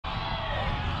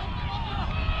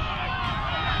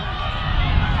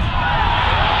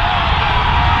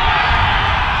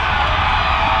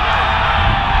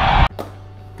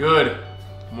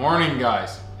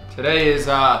Today's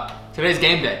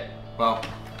game day. Well,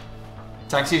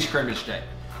 it's actually scrimmage day,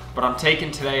 but I'm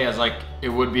taking today as like it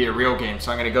would be a real game.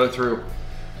 So I'm gonna go through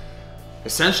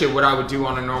essentially what I would do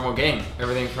on a normal game.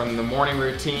 Everything from the morning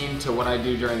routine to what I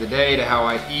do during the day to how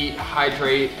I eat,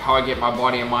 hydrate, how I get my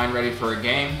body and mind ready for a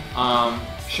game.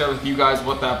 Share with you guys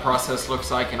what that process looks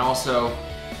like, and also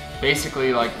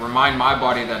basically like remind my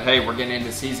body that, hey, we're getting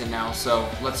into season now, so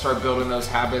let's start building those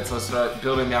habits, let's start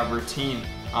building that routine,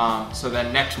 so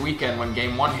then next weekend when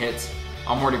game one hits,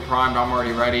 I'm already primed, I'm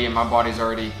already ready, and my body's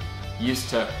already used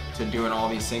to doing all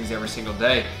these things every single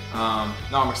day. No,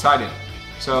 I'm excited.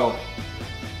 So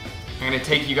I'm gonna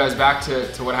take you guys back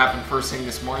to what happened first thing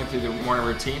this morning through the morning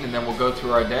routine, and then we'll go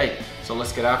through our day. So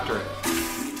let's get after it.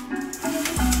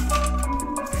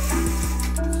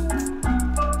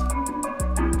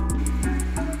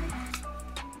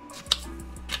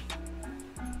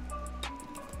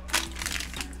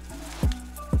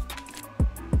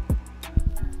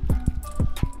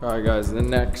 All right, guys, the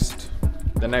next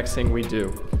thing we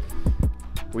do,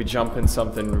 we jump in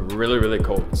something really, really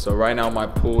cold. So right now my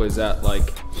pool is at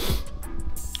like,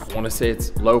 I wanna say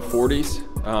it's low 40s.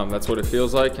 That's what it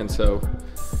feels like. And so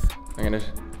I'm gonna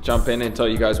jump in and tell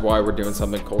you guys why we're doing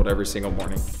something cold every single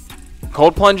morning.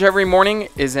 Cold plunge every morning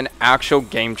is an actual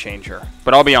game changer,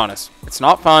 but I'll be honest, it's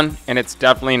not fun and it's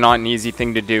definitely not an easy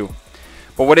thing to do.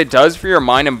 But what it does for your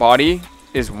mind and body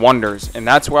is wonders, and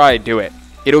that's why I do it.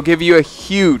 It'll give you a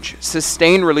huge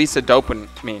sustained release of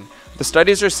dopamine. The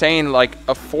studies are saying like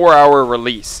a 4-hour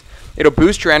release. It'll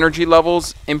boost your energy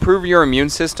levels, improve your immune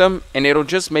system, and it'll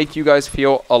just make you guys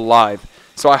feel alive.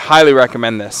 So I highly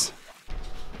recommend this.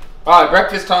 All right,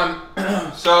 breakfast time.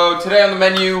 So today on the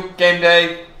menu, game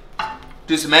day,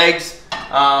 do some eggs,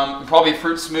 probably a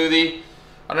fruit smoothie.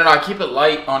 I don't know, I keep it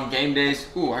light on game days.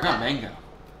 Ooh, I got mango. Are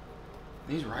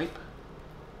these ripe?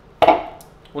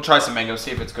 We'll try some mango, see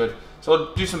if it's good. So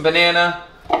we'll do some banana,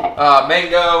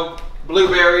 mango,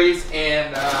 blueberries,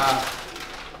 and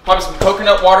probably some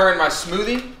coconut water in my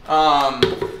smoothie. I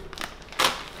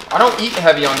don't eat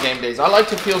heavy on game days. I like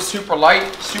to feel super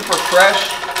light, super fresh.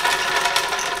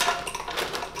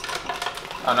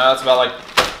 I know that's about like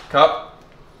a cup.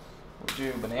 We'll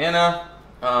do banana.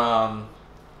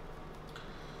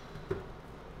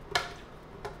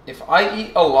 If I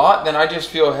eat a lot, then I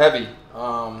just feel heavy.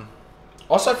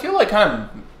 Also, I feel like kind of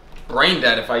brain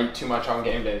dead if I eat too much on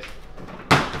game days.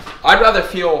 I'd rather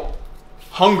feel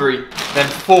hungry than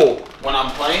full when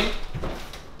I'm playing,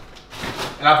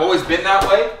 and I've always been that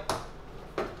way.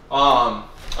 I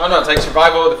don't know, it's like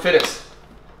survival of the fittest.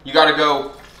 You gotta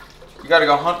go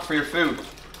hunt for your food.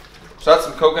 So that's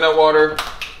some coconut water.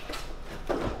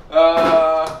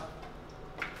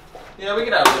 Yeah, we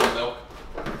can add a little milk.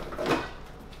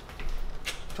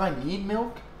 Do I need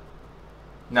milk?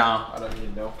 No, I don't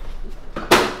need milk.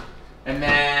 And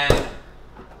then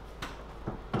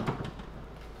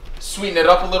sweeten it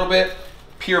up a little bit.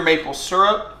 Pure maple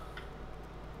syrup.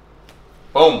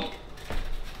 Boom.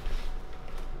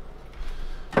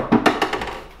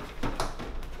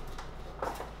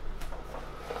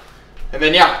 And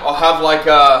then yeah, I'll have like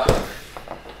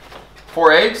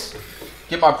 4 eggs.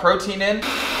 Get my protein in.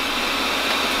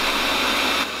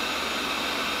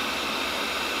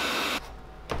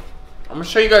 I'm gonna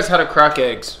show you guys how to crack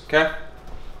eggs, okay?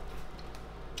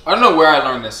 I don't know where I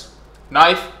learned this.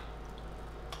 Knife,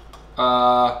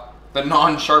 the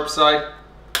non-sharp side.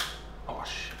 Oh,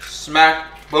 smack,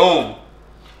 boom.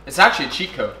 It's actually a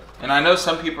cheat code. And I know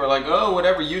some people are like, oh,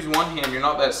 whatever, use one hand, you're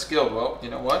not that skilled. Well, you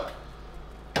know what?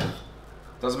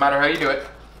 Doesn't matter how you do it.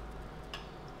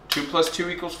 2 +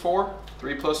 2 = 4,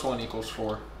 3 + 1 =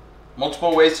 4.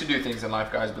 Multiple ways to do things in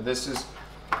life, guys, but this is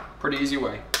a pretty easy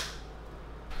way.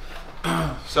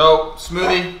 So,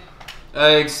 smoothie,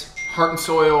 eggs, Heart and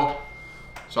Soil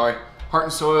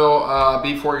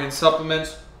beef organ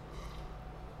supplements.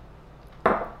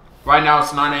 Right now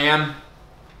it's 9 a.m.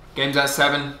 Game's at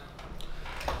 7.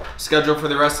 Schedule for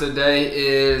the rest of the day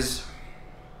is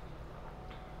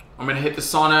I'm gonna hit the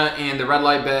sauna and the red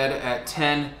light bed at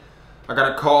 10. I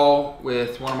got a call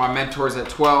with one of my mentors at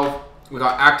 12. We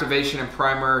got activation and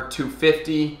primer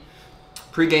 250.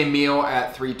 Pre-game meal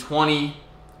at 3:20.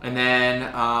 And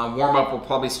then warm-up will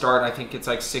probably start, I think it's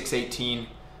like 6:18,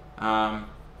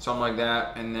 something like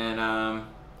that. And then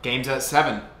game's at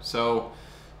 7. So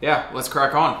yeah, let's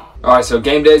crack on. All right, so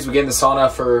game days, we get in the sauna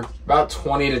for about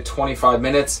 20 to 25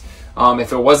 minutes.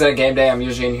 If it wasn't a game day, I'm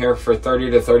usually in here for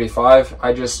 30 to 35.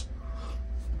 I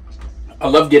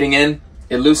love getting in.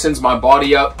 It loosens my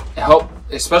body up.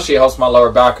 Especially it helps my lower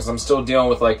back because I'm still dealing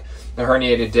with like the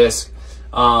herniated disc.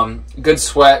 Good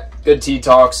sweat. good tea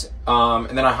talks,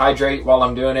 and then I hydrate while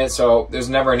I'm doing it, so there's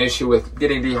never an issue with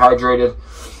getting dehydrated.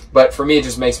 But for me, it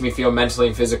just makes me feel mentally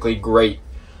and physically great.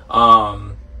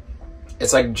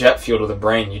 It's like jet fuel to the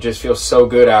brain. You just feel so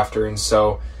good after. And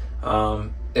so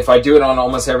if I do it on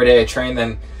almost every day I train,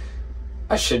 then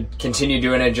I should continue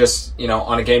doing it just, you know,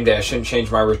 on a game day. I shouldn't change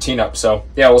my routine up. So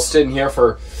yeah, we'll sit in here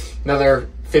for another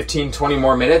 15, 20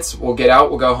 more minutes. We'll get out,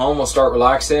 we'll go home, we'll start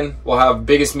relaxing. We'll have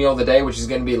biggest meal of the day, which is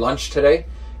going to be lunch today.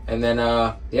 And then,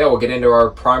 yeah, we'll get into our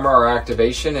primer, our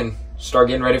activation, and start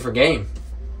getting ready for game.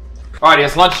 Alright,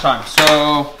 it's lunchtime,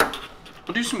 so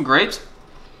we'll do some grapes.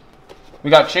 We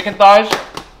got chicken thighs,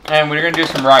 and we're going to do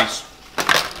some rice.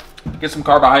 Get some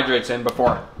carbohydrates in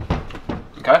before.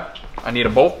 Okay? I need a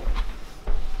bowl.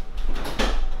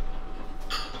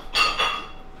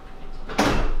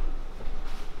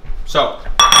 So,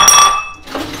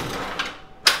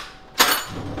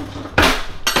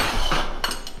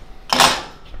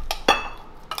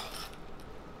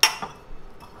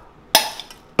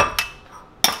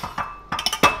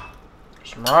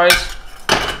 some rice,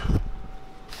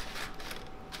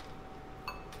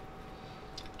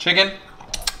 chicken,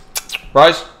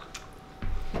 rice,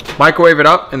 microwave it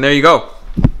up, and there you go.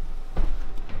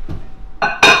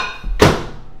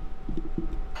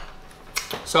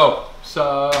 So, it's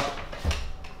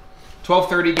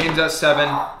 12:30, game's at 7.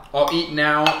 I'll eat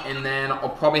now, and then I'll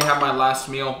probably have my last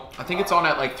meal. I think it's on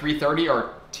at like 3:30,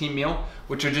 our team meal,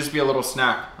 which would just be a little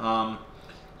snack.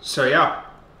 So yeah,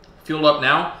 fueled up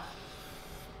now.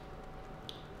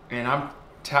 And I'm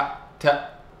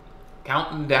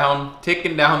counting down,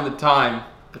 ticking down the time,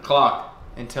 the clock,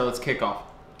 until it's kickoff.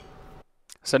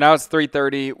 So now it's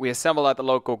 3:30. We assemble at the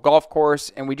local golf course,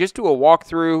 and we just do a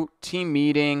walkthrough, team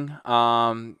meeting.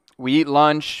 We eat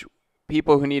lunch.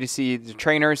 People who need to see the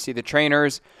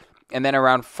trainers. And then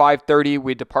around 5:30,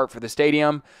 we depart for the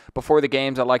stadium. Before the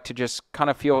games, I like to just kind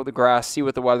of feel the grass, see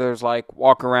what the weather's like,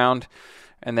 walk around,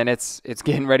 and then it's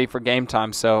getting ready for game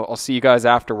time. So I'll see you guys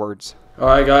afterwards. All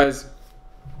right, guys.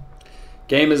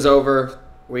 Game is over.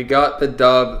 We got the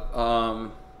dub.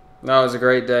 That was a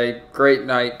great day, great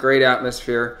night, great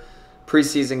atmosphere.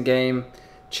 Preseason game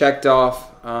checked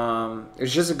off. It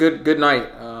was just a good night.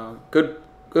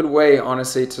 Good way,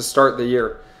 honestly, to start the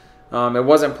year. It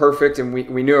wasn't perfect, and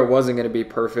we knew it wasn't going to be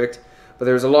perfect, but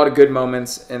there was a lot of good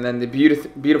moments. And then the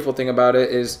beautiful thing about it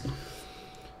is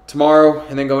tomorrow,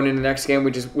 and then going into the next game,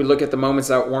 we look at the moments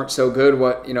that weren't so good,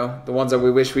 the ones that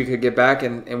we wish we could get back,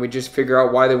 and we just figure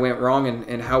out why they went wrong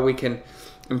and how we can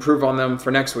improve on them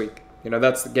for next week.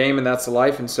 That's the game and that's the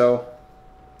life, and so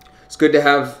it's good to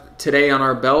have today on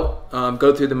our belt,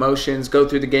 go through the motions, go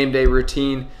through the game day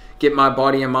routine, get my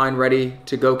body and mind ready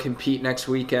to go compete next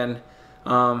weekend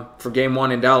for game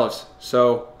 1 in Dallas.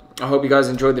 So I hope you guys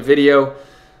enjoyed the video.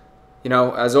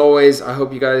 As always, I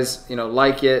hope you guys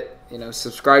like it,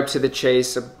 subscribe to the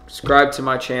chase, subscribe to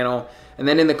my channel, and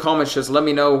then in the comments just let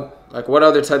me know like what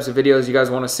other types of videos you guys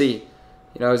want to see.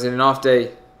 Is it an off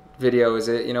day video? Is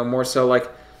it more so like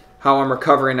how I'm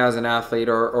recovering as an athlete,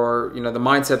 or the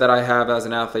mindset that I have as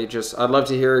an athlete? I'd love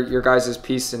to hear your guys'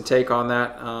 piece and take on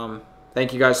that.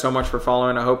 Thank you guys so much for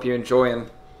following. I hope you enjoy, and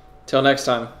until next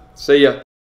time, see ya.